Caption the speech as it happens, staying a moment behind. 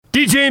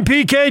DJ and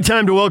PK,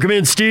 time to welcome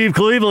in Steve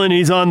Cleveland.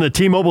 He's on the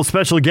T-Mobile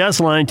special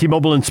guest line.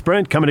 T-Mobile and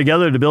Sprint coming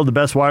together to build the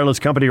best wireless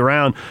company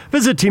around.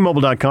 Visit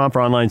T-Mobile.com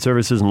for online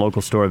services and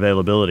local store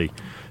availability.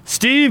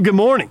 Steve, good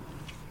morning.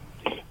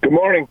 Good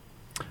morning.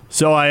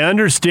 So I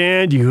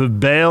understand you have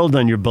bailed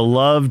on your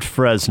beloved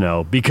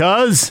Fresno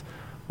because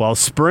while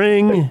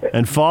spring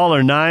and fall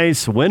are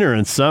nice, winter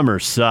and summer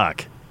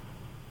suck.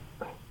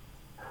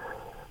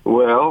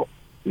 Well,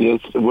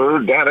 yes, we're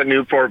down at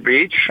Newport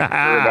Beach for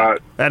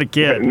about Had a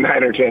kid.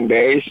 9 or 10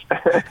 days.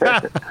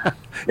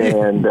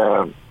 And,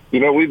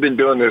 we've been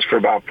doing this for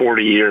about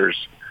 40 years.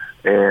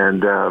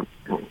 And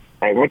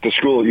I went to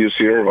school at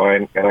UC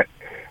Irvine, and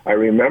I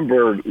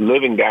remember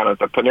living down at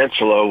the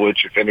Peninsula,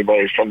 which if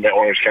anybody's from the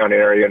Orange County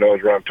area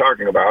knows what I'm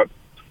talking about.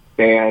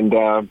 And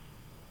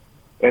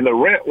the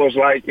rent was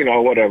like,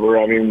 whatever.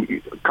 I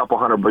mean, a couple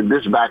hundred, but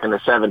this is back in the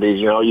 70s,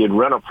 you'd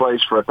rent a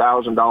place for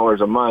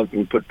 $1,000 a month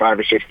and put 5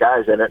 or 6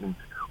 guys in it. And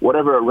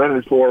whatever it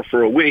rented for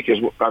a week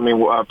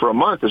for a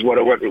month is what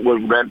it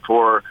would rent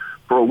for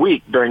a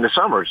week during the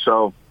summer.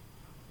 So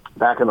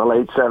back in the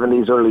late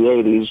 70s, early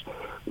 80s,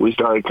 we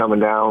started coming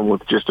down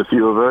with just a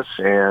few of us.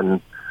 And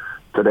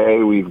today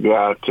we've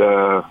got,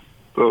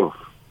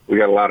 we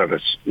got a lot of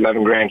us,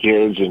 11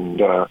 grandkids,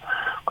 and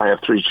I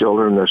have 3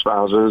 children and their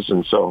spouses.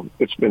 And so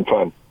it's been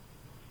fun.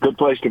 Good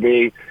place to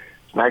be.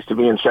 It's nice to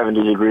be in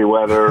 70-degree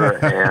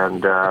weather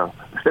and to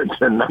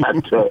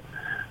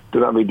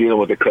not be dealing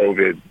with the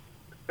COVID.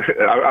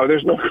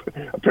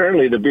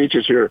 Apparently the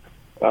beaches here,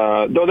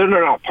 though they're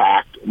not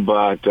packed,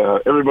 but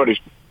everybody's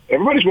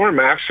wearing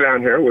masks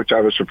down here, which I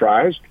was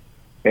surprised,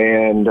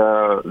 and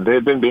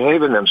they've been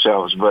behaving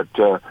themselves. But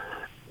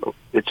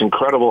it's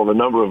incredible the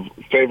number of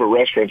favorite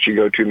restaurants you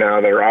go to now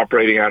that are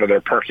operating out of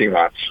their parking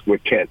lots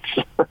with tents.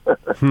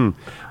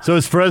 So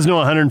is Fresno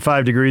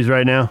 105 degrees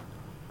right now?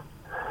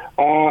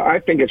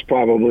 I think it's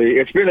been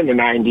in the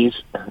 90s.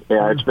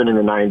 Yeah, it's been in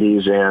the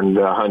 90s and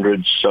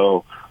hundreds.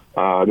 So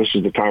this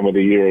is the time of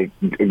the year,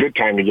 a good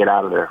time to get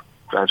out of there.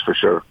 That's for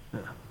sure.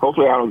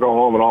 Hopefully I don't go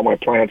home and all my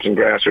plants and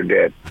grass are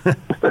dead.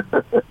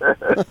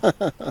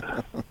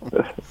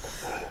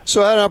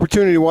 So I had an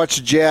opportunity to watch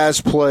the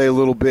Jazz play a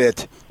little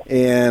bit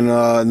and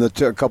in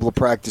a couple of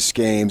practice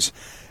games.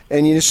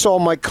 And you saw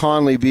Mike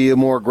Conley be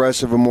more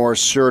aggressive and more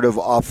assertive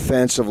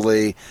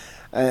offensively.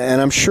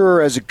 And I'm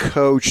sure as a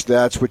coach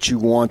that's what you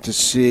want to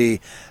see.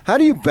 How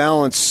do you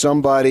balance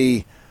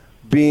somebody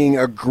being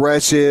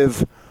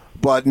aggressive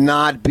but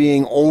not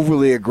being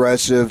overly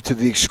aggressive to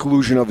the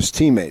exclusion of his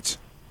teammates?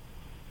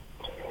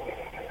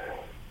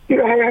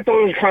 I have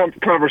those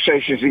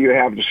conversations that you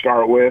have to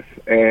start with,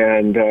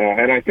 and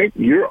I think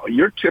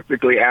you're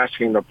typically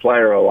asking the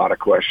player a lot of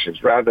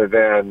questions rather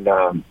than,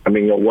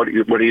 what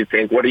do you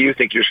think? What do you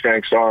think your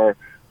strengths are?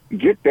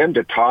 Get them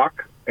to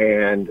talk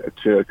and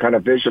to kind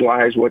of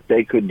visualize what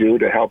they could do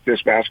to help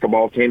this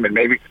basketball team, and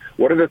maybe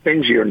what are the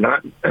things you're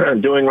not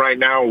doing right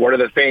now? What are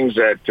the things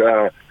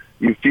that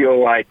you feel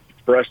like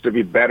for us to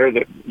be better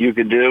that you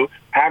could do?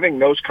 Having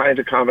those kinds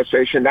of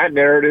conversations, that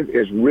narrative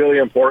is really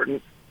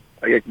important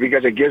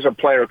because it gives a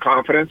player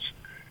confidence.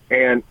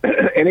 And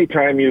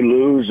anytime you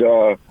lose,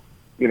 a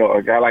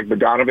guy like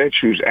Bogdanovich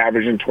who's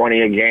averaging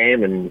 20 a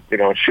game and,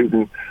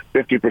 shooting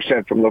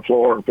 50% from the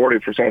floor and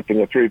 40% from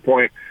the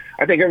three-point,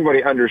 I think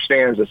everybody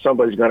understands that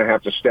somebody's going to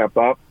have to step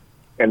up.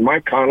 And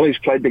Mike Conley's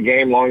played the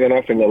game long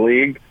enough in the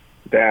league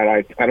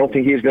that I don't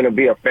think he's going to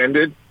be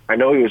offended. I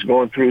know he was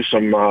going through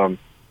some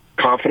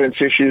confidence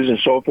issues and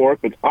so forth,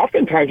 but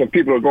oftentimes when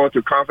people are going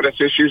through confidence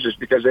issues, it's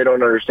because they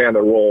don't understand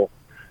the role.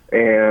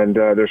 And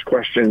there's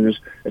questions,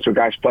 and so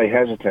guys play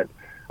hesitant.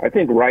 I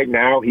think right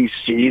now he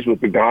sees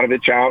with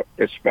Bogdanovich out,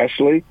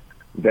 especially,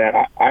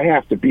 that I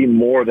have to be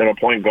more than a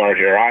point guard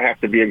here. I have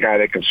to be a guy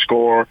that can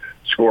score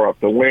up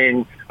the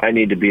wing. I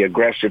need to be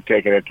aggressive,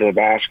 taking it to the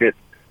basket.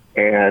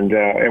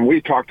 And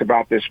we talked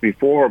about this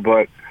before,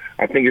 but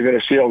I think you're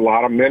going to see a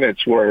lot of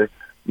minutes where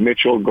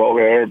Mitchell,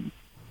 Gobert,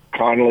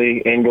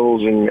 Conley,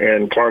 Ingles,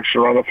 and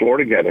Clarkson are on the floor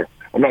together.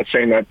 I'm not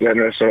saying that they're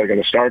necessarily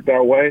going to start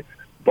that way,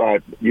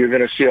 but you're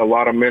going to see a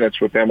lot of minutes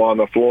with them on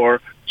the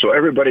floor. So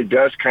everybody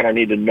does kind of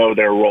need to know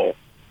their role.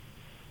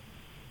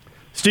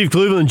 Steve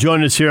Cleveland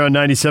joined us here on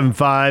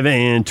 97.5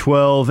 and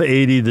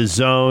 1280 The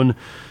Zone.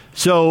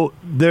 So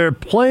they're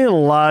playing a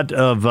lot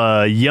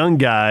of young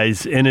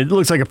guys, and it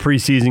looks like a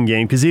preseason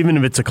game because even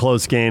if it's a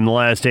close game, the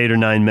last 8 or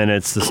 9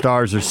 minutes, the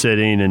stars are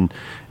sitting,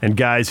 and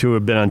guys who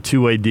have been on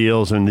two-way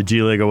deals in the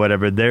G League or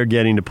whatever, they're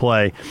getting to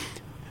play.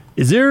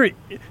 Do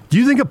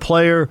you think a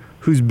player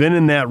who's been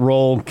in that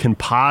role can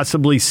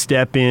possibly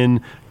step in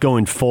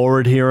going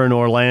forward here in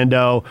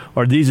Orlando,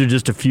 or these are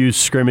just a few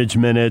scrimmage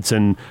minutes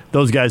and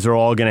those guys are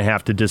all going to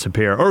have to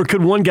disappear? Or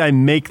could one guy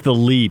make the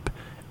leap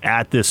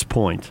at this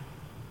point?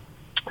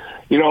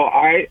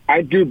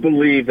 I do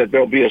believe that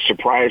there'll be a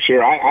surprise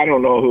here. I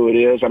don't know who it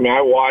is. I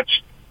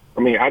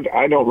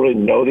don't really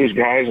know these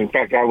guys. In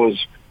fact, I was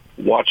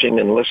watching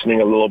and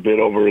listening a little bit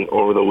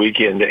over the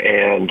weekend,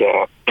 and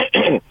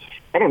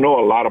I don't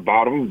know a lot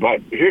about them,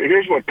 but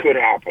here's what could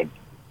happen.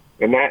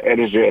 And that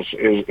is this,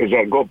 is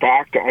that go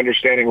back to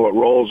understanding what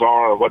roles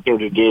are, what they're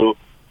to do.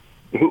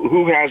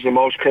 who has the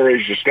most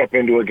courage to step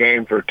into a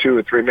game for 2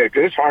 or 3 minutes.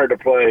 It's hard to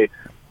play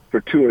for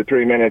 2 or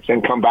 3 minutes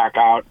and come back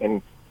out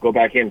and go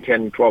back in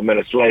 10, 12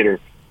 minutes later.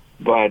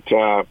 But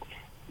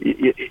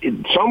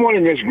someone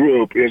in this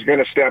group is going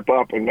to step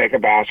up and make a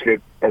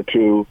basket or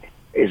two,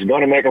 is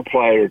going to make a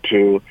play or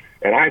two,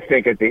 and I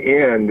think at the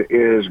end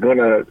is going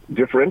to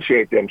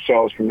differentiate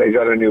themselves from these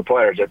other new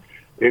players.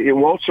 It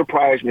won't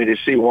surprise me to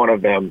see one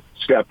of them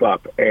step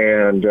up,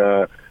 and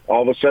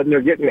all of a sudden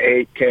they're getting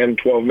 8, 10,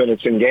 12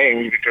 minutes in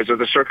games because of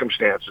the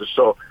circumstances.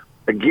 So,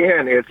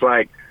 again, it's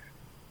like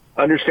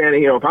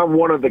understanding, if I'm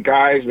one of the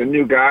guys, the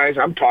new guys,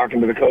 I'm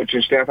talking to the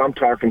coaching staff, I'm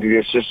talking to the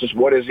assistants.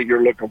 What is it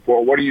you're looking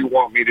for? What do you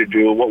want me to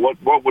do?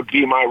 What would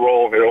be my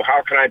role here?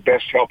 How can I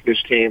best help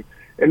this team?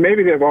 And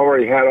maybe they've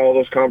already had all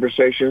those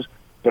conversations,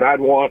 but I'd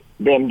want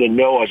them to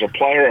know as a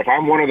player, if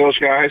I'm one of those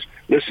guys,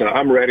 listen,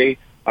 I'm ready.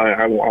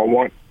 I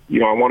want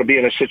to be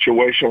in a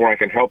situation where I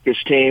can help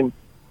this team.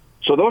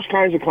 So those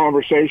kinds of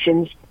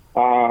conversations,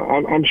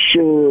 I'm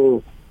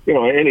sure,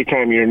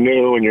 anytime you're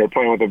new and you're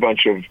playing with a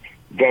bunch of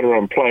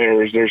veteran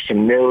players, there's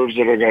some nerves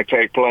that are going to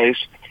take place,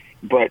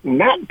 but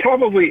not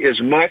probably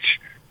as much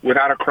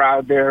without a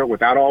crowd there,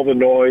 without all the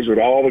noise, with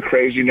all the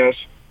craziness.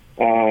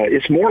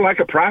 It's more like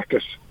a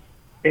practice.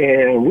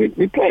 And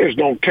we players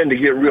don't tend to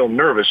get real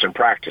nervous in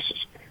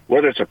practices,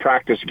 whether it's a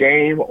practice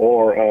game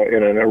or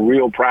in a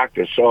real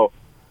practice. So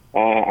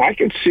I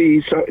can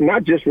see,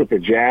 not just with the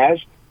Jazz,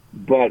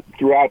 but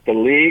throughout the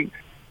league,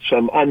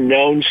 some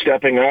unknowns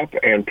stepping up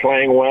and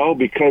playing well,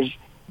 because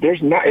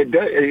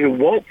it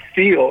won't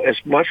feel as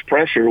much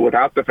pressure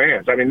without the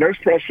fans. I mean, there's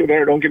pressure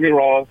there, don't get me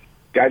wrong.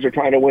 Guys are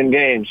trying to win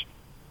games.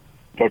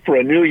 But for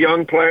a new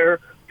young player,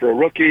 for a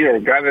rookie or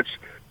a guy that's,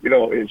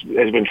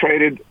 has been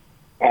traded,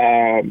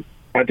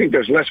 I think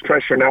there's less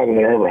pressure now than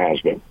there ever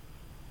has been.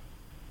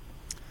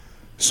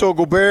 So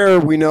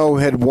Gobert, we know,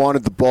 had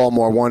wanted the ball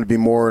more, wanted to be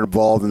more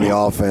involved in the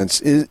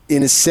offense. In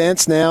a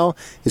sense now,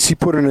 is he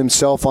putting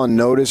himself on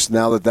notice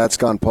now that that's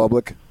gone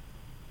public?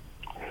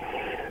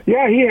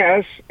 Yeah, he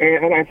has.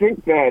 And I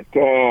think that,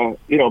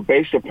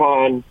 based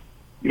upon,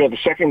 the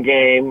second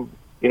game,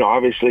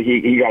 obviously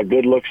he got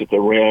good looks at the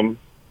rim.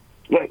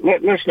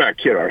 Let's not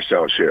kid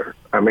ourselves here.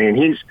 I mean,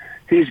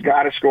 he's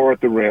got to score at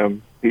the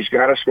rim. He's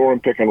got to score in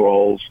pick and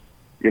rolls.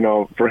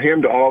 For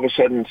him to all of a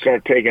sudden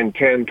start taking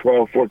 10,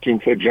 12,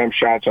 14-foot jump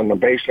shots on the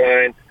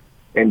baseline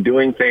and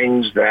doing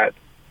things that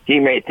he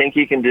may think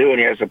he can do and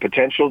he has the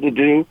potential to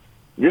do,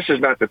 this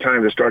is not the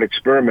time to start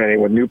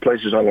experimenting with new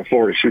places on the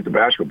floor to shoot the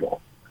basketball.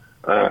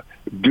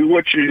 Do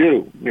what you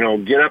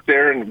do. Get up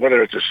there, and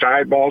whether it's a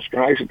side ball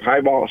screen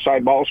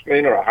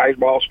or a high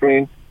ball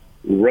screen,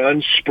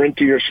 run, sprint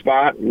to your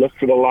spot, look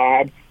for the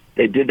lob.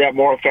 They did that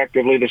more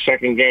effectively the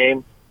second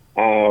game.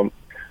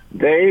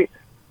 They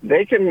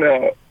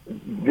can.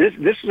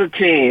 This is a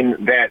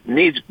team that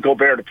needs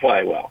Gobert to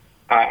play well.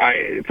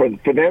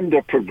 For them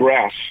to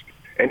progress,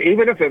 and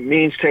even if it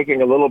means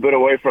taking a little bit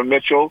away from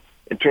Mitchell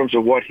in terms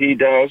of what he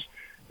does,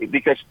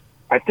 because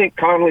I think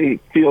Conley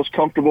feels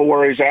comfortable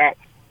where he's at.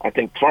 I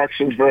think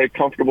Clarkson's very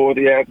comfortable with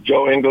it.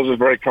 Joe Ingles is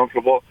very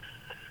comfortable.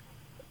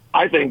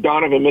 I think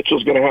Donovan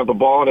Mitchell's going to have the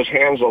ball in his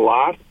hands a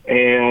lot,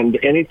 and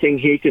anything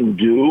he can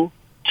do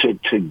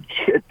to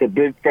get the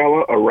big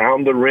fella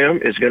around the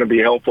rim is going to be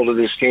helpful to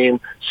this team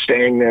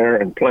staying there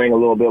and playing a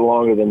little bit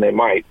longer than they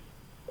might.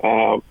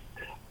 Can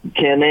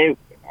they?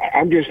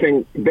 I'm just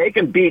saying they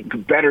can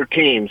beat better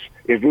teams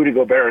if Rudy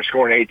Gobert is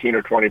scoring 18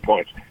 or 20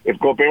 points. If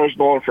Gobert's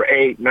going for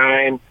 8,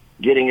 9,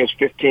 getting his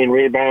 15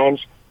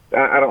 rebounds,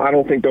 I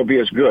don't think they'll be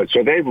as good.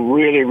 So they've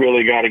really,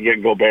 really got to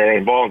get Gobert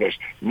involved in this.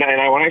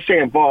 Now, when I say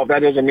involved, that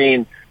doesn't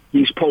mean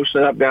he's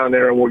posting up down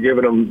there and we're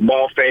giving him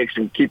ball fakes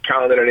and keep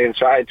counting it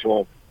inside to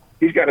him.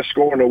 He's got to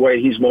score in the way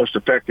he's most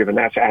effective, and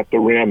that's at the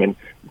rim. And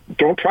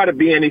don't try to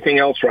be anything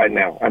else right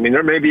now. I mean,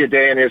 there may be a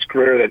day in his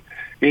career that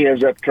he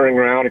ends up turning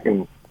around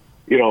and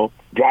can,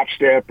 drop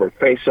step or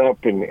face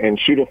up and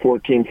shoot a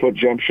 14-foot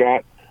jump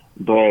shot.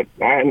 But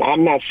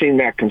I'm not seeing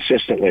that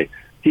consistently.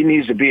 He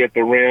needs to be at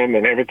the rim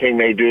and everything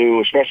they do,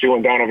 especially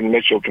when Donovan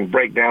Mitchell can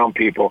break down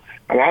people.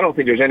 I mean, I don't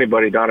think there's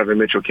anybody Donovan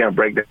Mitchell can't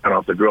break down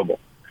off the dribble.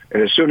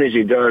 And as soon as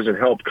he does and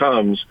help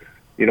comes,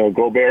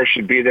 Gobert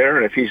should be there.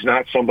 And if he's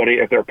not somebody,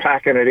 if they're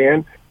packing it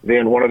in,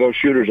 then one of those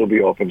shooters will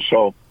be open.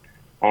 So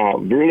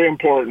really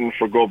important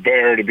for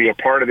Gobert to be a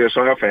part of this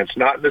offense,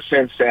 not in the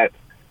sense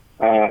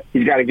that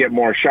he's got to get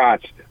more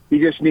shots. He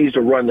just needs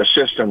to run the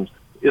system.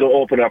 It'll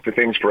open up the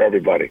things for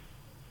everybody.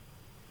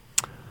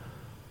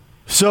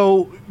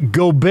 So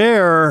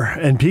Gobert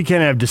and PK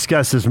and I have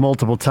discussed this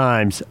multiple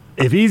times.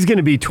 If he's going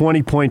to be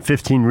 20-point,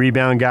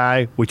 15-rebound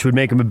guy, which would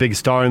make him a big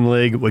star in the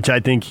league, which I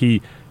think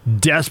he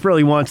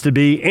desperately wants to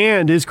be,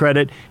 and his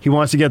credit, he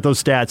wants to get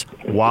those stats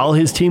while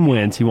his team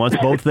wins. He wants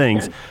both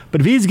things.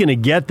 But if he's going to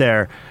get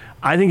there,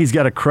 I think he's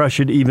got to crush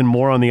it even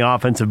more on the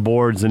offensive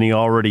boards than he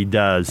already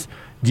does.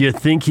 Do you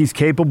think he's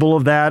capable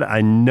of that?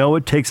 I know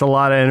it takes a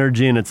lot of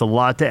energy and it's a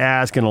lot to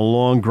ask and a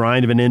long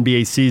grind of an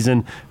NBA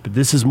season, but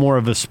this is more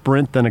of a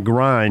sprint than a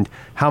grind.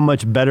 How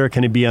much better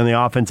can he be on the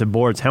offensive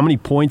boards? How many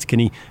points can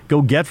he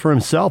go get for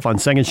himself on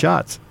second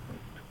shots?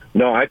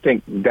 No, I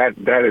think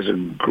that is a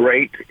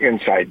great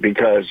insight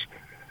because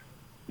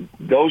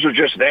those are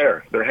just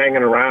there. They're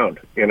hanging around,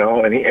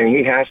 and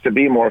he has to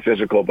be more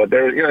physical. But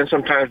there, and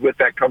sometimes with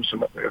that comes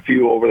a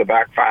few over the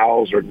back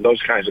fouls or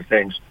those kinds of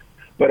things.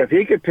 But if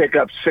he could pick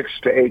up 6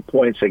 to 8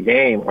 points a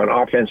game on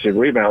offensive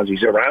rebounds,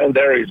 he's around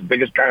there. He's the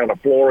biggest guy on the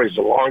floor. He's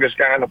the longest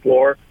guy on the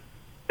floor.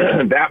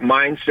 That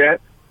mindset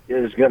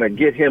is going to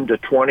get him to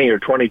 20 or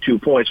 22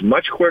 points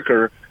much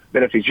quicker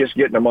than if he's just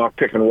getting them off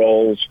pick and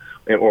rolls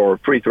or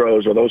free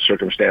throws or those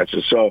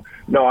circumstances. So,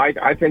 no,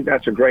 I think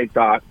that's a great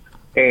thought.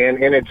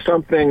 And it's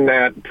something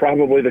that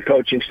probably the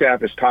coaching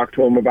staff has talked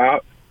to him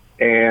about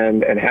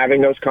and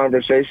having those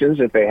conversations.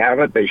 If they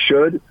haven't, they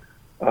should,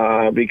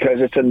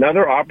 because it's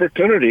another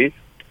opportunity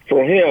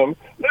for him,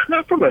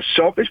 not from a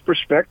selfish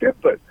perspective,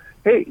 but,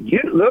 hey,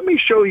 let me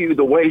show you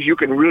the ways you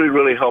can really,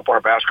 really help our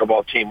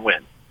basketball team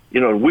win.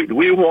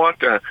 We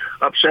want to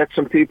upset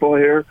some people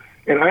here,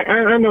 and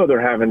I know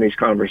they're having these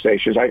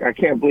conversations. I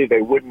can't believe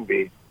they wouldn't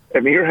be.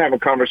 I mean, you're having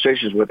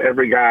conversations with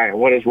every guy and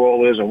what his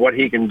role is and what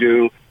he can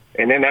do,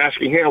 and then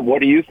asking him,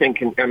 what do you think?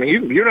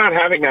 You're not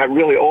having that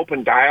really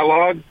open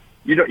dialogue.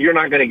 You're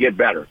not going to get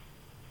better.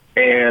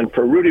 And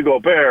for Rudy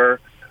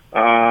Gobert,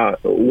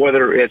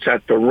 whether it's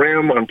at the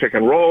rim on pick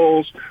and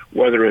rolls,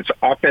 whether it's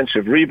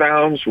offensive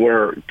rebounds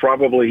where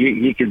probably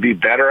he could be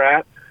better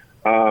at,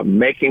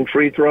 making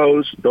free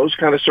throws, those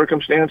kind of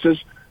circumstances,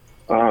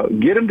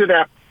 get him to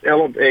that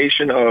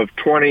elevation of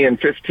 20 and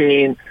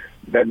 15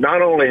 that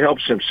not only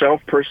helps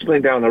himself personally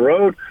down the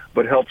road,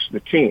 but helps the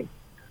team.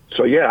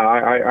 So, yeah,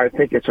 I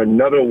think it's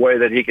another way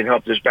that he can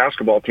help this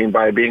basketball team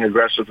by being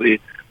aggressively.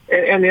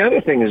 And the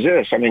other thing is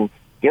this. I mean,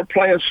 they're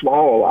playing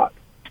small a lot.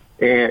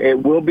 And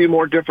it will be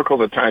more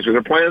difficult at times. If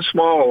they're playing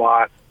small a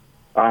lot,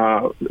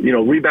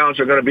 rebounds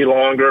are going to be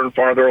longer and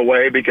farther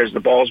away because the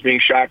ball's being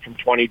shot from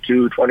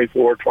 22,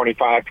 24,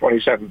 25,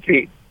 27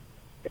 feet.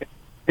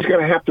 He's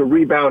going to have to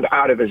rebound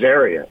out of his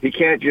area. He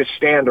can't just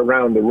stand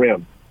around the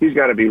rim. He's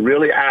got to be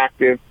really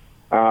active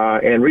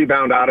and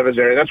rebound out of his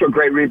area. That's what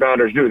great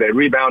rebounders do. They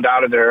rebound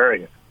out of their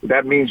area.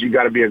 That means you've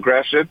got to be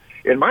aggressive.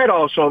 It might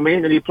also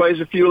mean that he plays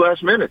a few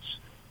less minutes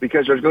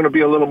because there's going to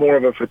be a little more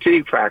of a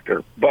fatigue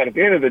factor. But at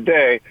the end of the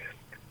day,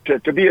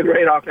 to be a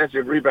great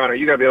offensive rebounder,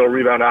 you got to be able to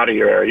rebound out of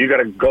your area. You got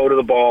to go to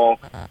the ball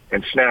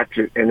and snatch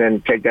it and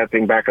then take that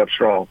thing back up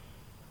strong.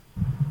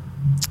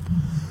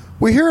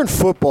 We hear in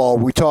football,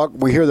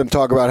 we hear them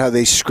talk about how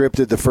they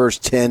scripted the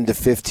first 10 to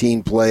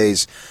 15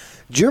 plays.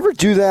 Do you ever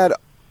do that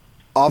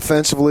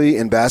offensively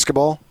in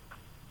basketball?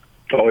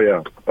 Oh,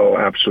 yeah. Oh,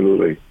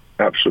 absolutely.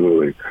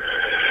 Absolutely.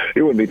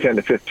 It wouldn't be 10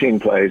 to 15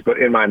 plays, but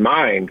in my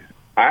mind,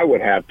 I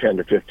would have 10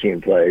 to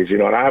 15 plays.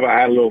 And I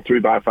had a little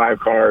 3x5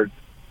 card,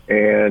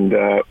 and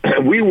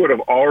we would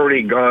have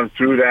already gone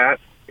through that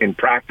in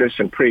practice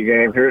and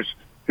pregame.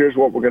 Here's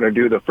what we're going to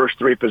do the first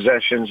 3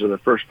 possessions or the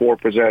first 4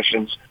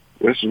 possessions.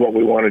 This is what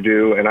we want to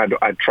do. And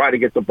I'd try to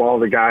get the ball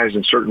to guys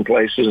in certain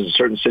places, in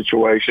certain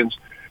situations,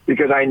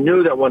 because I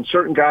knew that when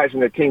certain guys in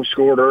the team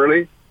scored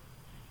early,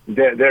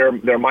 their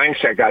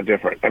mindset got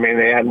different. I mean,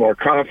 they had more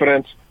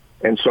confidence.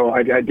 And so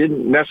I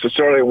didn't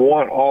necessarily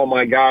want all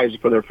my guys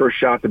for their first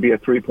shot to be a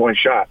 3-point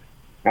shot.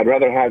 I'd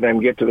rather have them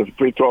get to the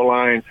free throw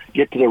line,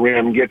 get to the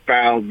rim, get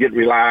fouled, get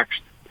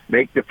relaxed,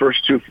 make the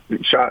first 2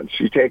 shots.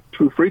 You take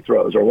 2 free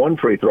throws or 1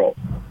 free throw.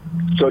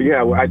 So,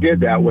 yeah, I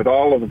did that with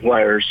all of the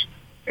players.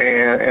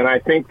 And I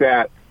think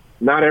that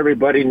not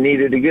everybody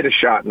needed to get a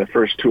shot in the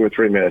first 2 or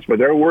 3 minutes. But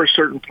there were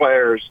certain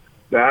players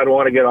that I'd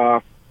want to get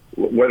off,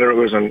 whether it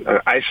was an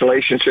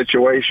isolation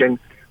situation,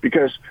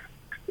 because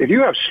if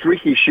you have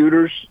streaky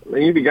shooters,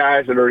 you have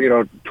guys that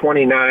are,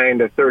 29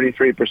 to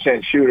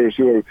 33% shooters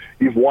who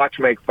you've watched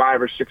make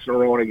 5 or 6 in a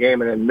row in a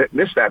game and then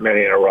miss that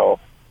many in a row,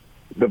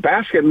 the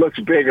basket looks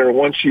bigger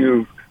once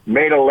you've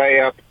made a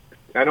layup.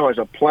 I know as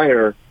a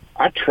player,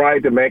 I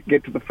tried to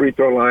get to the free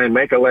throw line,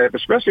 make a layup,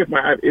 especially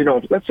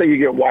if let's say you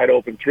get wide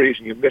open threes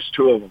and you miss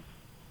 2 of them.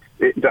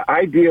 The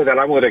idea that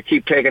I'm going to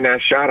keep taking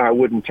that shot, I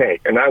wouldn't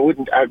take. And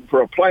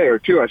for a player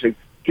too, I said,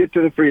 get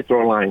to the free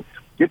throw line.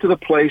 Get to the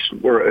place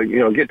where,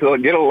 get a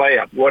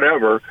layup,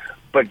 whatever,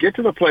 but get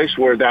to the place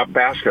where that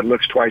basket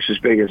looks twice as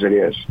big as it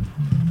is.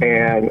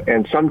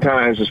 And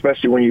sometimes,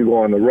 especially when you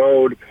go on the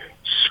road,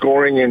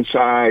 scoring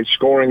inside,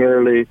 scoring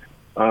early,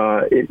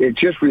 it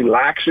just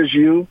relaxes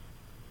you,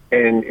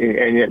 and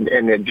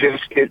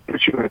it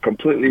puts you in a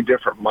completely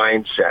different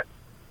mindset.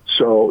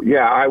 So,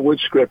 yeah, I would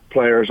script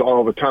players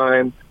all the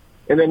time.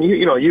 And then,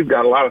 you've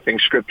got a lot of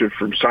things scripted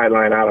from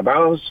sideline out of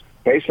bounds,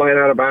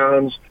 baseline out of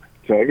bounds,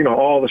 to,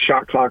 all the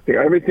shot clock thing.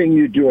 Everything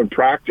you do in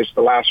practice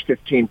the last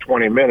 15,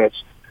 20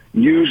 minutes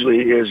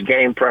usually is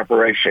game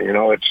preparation.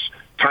 It's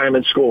time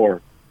and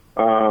score.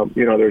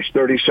 There's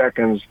 30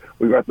 seconds.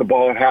 We've got the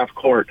ball at half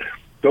court.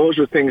 Those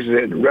are things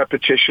that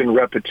repetition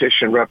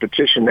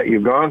that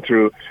you've gone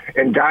through.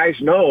 And guys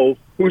know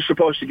who's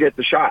supposed to get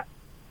the shot.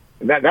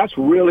 And that's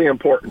really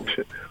important.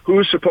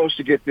 Who's supposed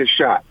to get this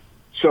shot?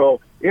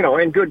 So,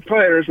 and good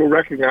players will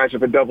recognize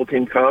if a double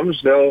team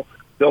comes, they'll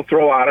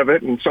throw out of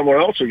it and someone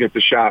else will get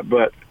the shot.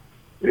 But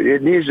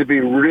it needs to be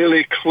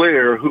really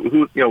clear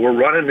who we're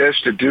running this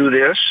to do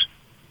this,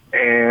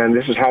 and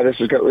this is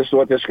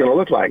what this is going to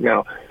look like.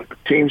 Now,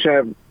 teams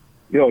have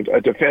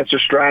a defensive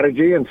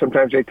strategy, and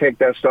sometimes they take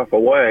that stuff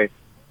away.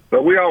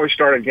 But we always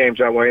started games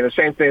that way, and the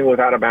same thing with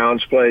out of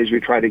bounds plays. We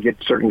try to get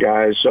certain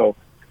guys. So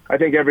I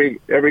think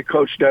every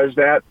coach does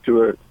that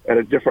at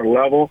a different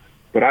level.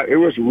 But it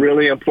was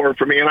really important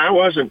for me, and I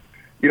wasn't.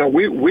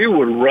 We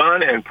would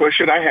run and push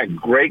it. I had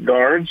great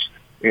guards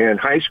in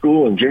high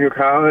school and junior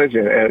college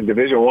and at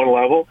Division I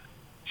level.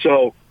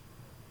 So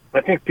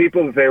I think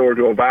people, if they were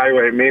to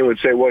evaluate me, would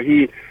say, well,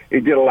 he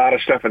did a lot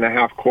of stuff in the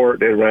half court.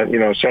 They ran,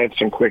 set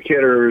some quick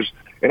hitters.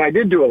 And I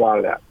did do a lot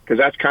of that because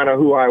that's kind of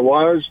who I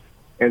was.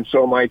 And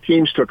so my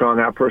teams took on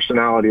that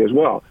personality as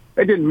well.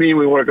 It didn't mean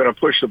we weren't going to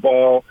push the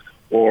ball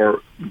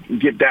or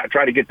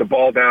try to get the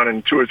ball down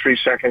in 2 or 3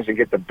 seconds and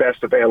get the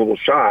best available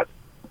shot.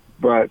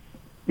 But,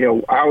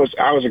 I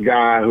was a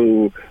guy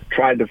who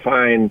tried to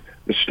find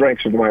the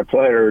strengths of my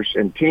players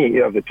and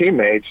the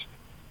teammates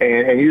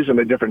and use them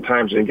at different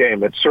times in the game.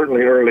 But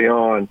certainly early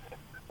on,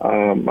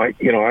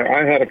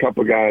 I had a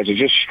couple of guys that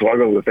just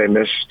struggled if they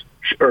missed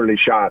early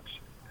shots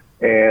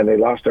and they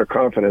lost their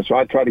confidence. So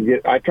I tried to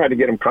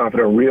get them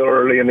confident real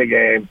early in the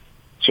game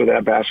so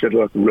that basket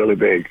looked really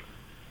big.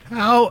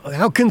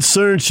 How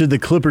concerned should the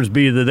Clippers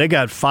be that they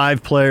got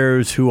 5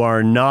 players who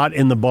are not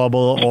in the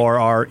bubble or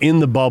are in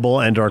the bubble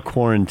and are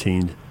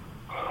quarantined?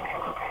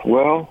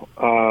 Well,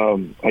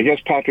 I guess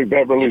Patrick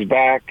Beverley's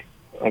back.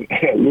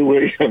 Lou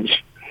Williams.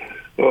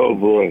 Oh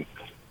boy,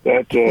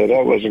 that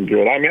wasn't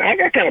good. I mean,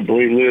 I kind of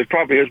believe Lou. It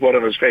probably is one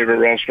of his favorite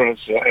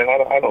restaurants, and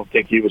I don't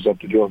think he was up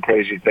to doing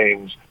crazy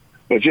things.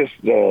 But just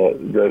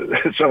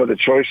some of the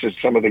choices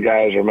some of the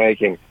guys are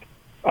making.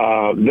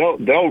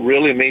 They'll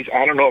really meet.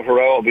 I don't know if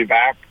Harrell will be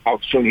back, how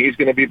soon he's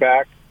going to be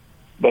back,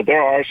 but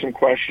there are some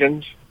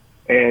questions.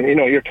 And,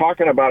 you're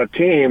talking about a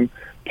team.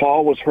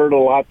 Paul was hurt a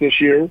lot this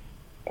year.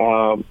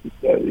 The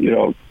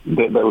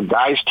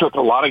guys took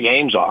a lot of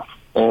games off,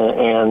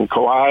 and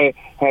Kawhi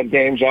had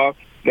games off.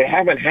 They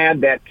haven't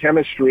had that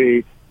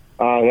chemistry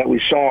that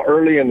we saw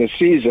early in the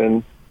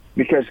season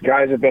because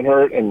guys have been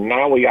hurt, and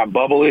now we got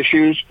bubble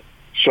issues.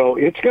 So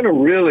it's going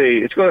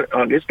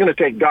to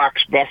take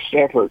Doc's best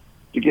effort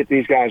to get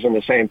these guys on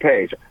the same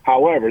page.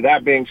 However,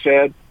 that being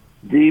said,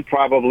 the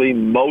probably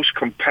most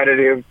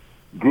competitive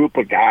group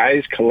of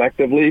guys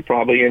collectively,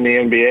 probably in the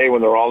NBA when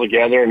they're all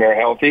together and they're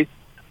healthy.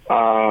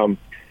 And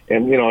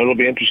it'll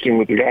be interesting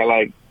with a guy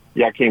like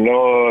Joakim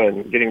Noah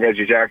and getting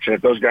Reggie Jackson,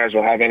 if those guys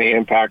will have any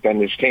impact on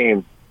this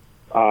team.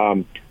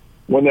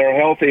 When they're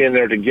healthy and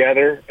they're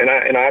together, and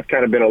I've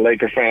kind of been a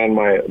Laker fan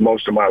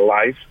most of my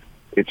life.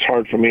 It's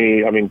hard for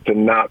me, to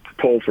not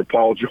pull for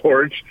Paul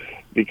George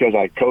because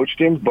I coached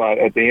him. But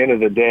at the end of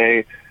the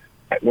day,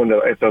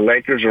 if the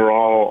Lakers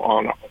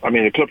are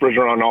the Clippers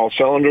are on all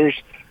cylinders,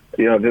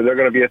 they're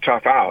going to be a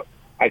tough out.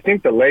 I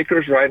think the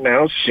Lakers right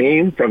now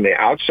seem from the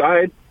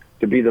outside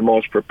to be the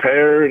most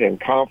prepared and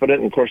confident.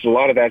 And of course, a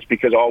lot of that's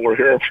because all we're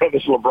hearing from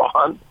is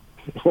LeBron.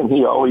 And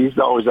he's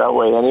always that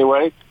way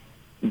anyway.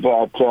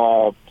 But,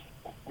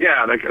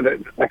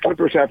 the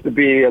Clippers have to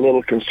be a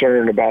little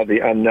concerned about the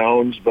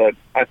unknowns, but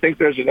I think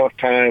there's enough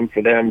time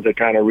for them to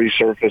kind of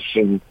resurface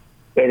and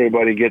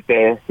everybody get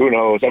there. Who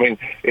knows?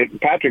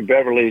 Patrick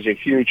Beverley is a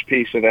huge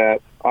piece of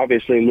that.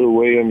 Obviously, Lou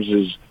Williams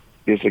is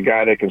a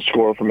guy that can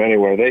score from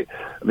anywhere.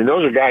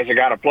 Those are guys that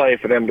got to play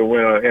for them to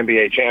win an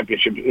NBA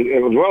championship,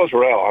 as well as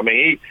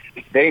Harrell.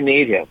 They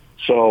need him.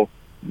 So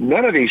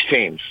none of these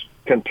teams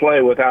can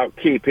play without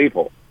key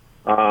people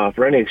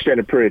for any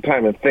extended period of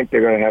time and think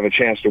they're going to have a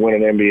chance to win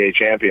an NBA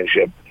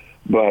championship.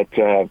 But,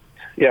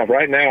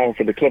 right now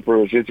for the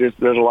Clippers, there's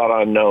a lot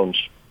of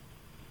unknowns.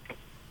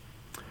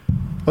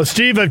 Well,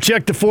 Steve, I've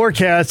checked the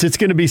forecast. It's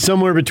going to be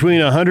somewhere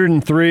between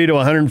 103 to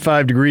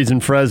 105 degrees in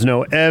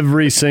Fresno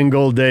every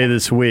single day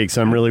this week.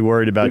 So I'm really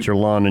worried about your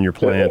lawn and your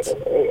plants.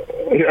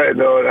 Yeah,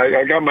 no,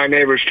 I got my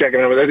neighbors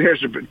checking over.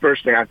 Here's the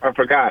first thing I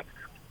forgot.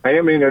 I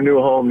am in a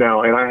new home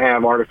now, and I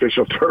have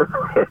artificial turf.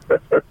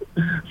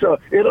 So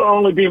it'll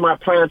only be my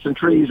plants and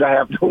trees I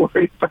have to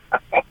worry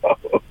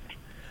about.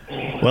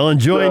 Well,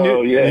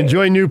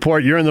 enjoy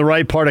Newport. You're in the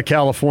right part of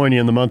California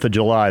in the month of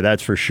July,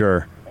 that's for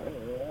sure.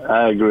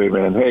 I agree,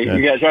 man. Hey,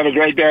 You guys have a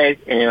great day,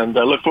 and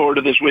I look forward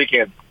to this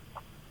weekend.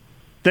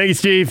 Thank you,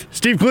 Steve.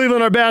 Steve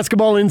Cleveland, our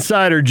basketball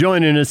insider,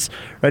 joining us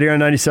right here on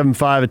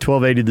 97.5 at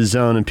 1280 The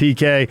Zone. And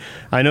PK,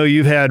 I know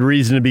you've had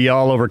reason to be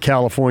all over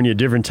California at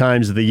different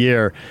times of the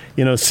year.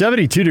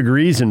 72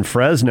 degrees in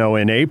Fresno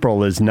in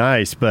April is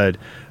nice, but,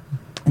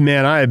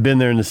 man, I have been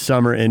there in the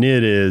summer, and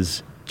it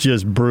is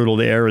just brutal.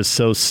 The air is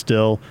so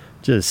still,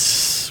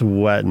 just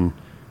sweating.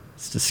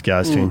 It's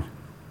disgusting.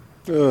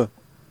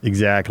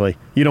 Exactly.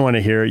 You don't want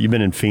to hear it. You've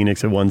been in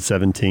Phoenix at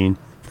 117.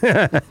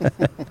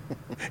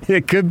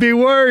 It could be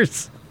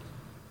worse.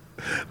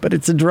 But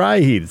it's a dry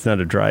heat. It's not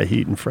a dry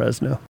heat in Fresno.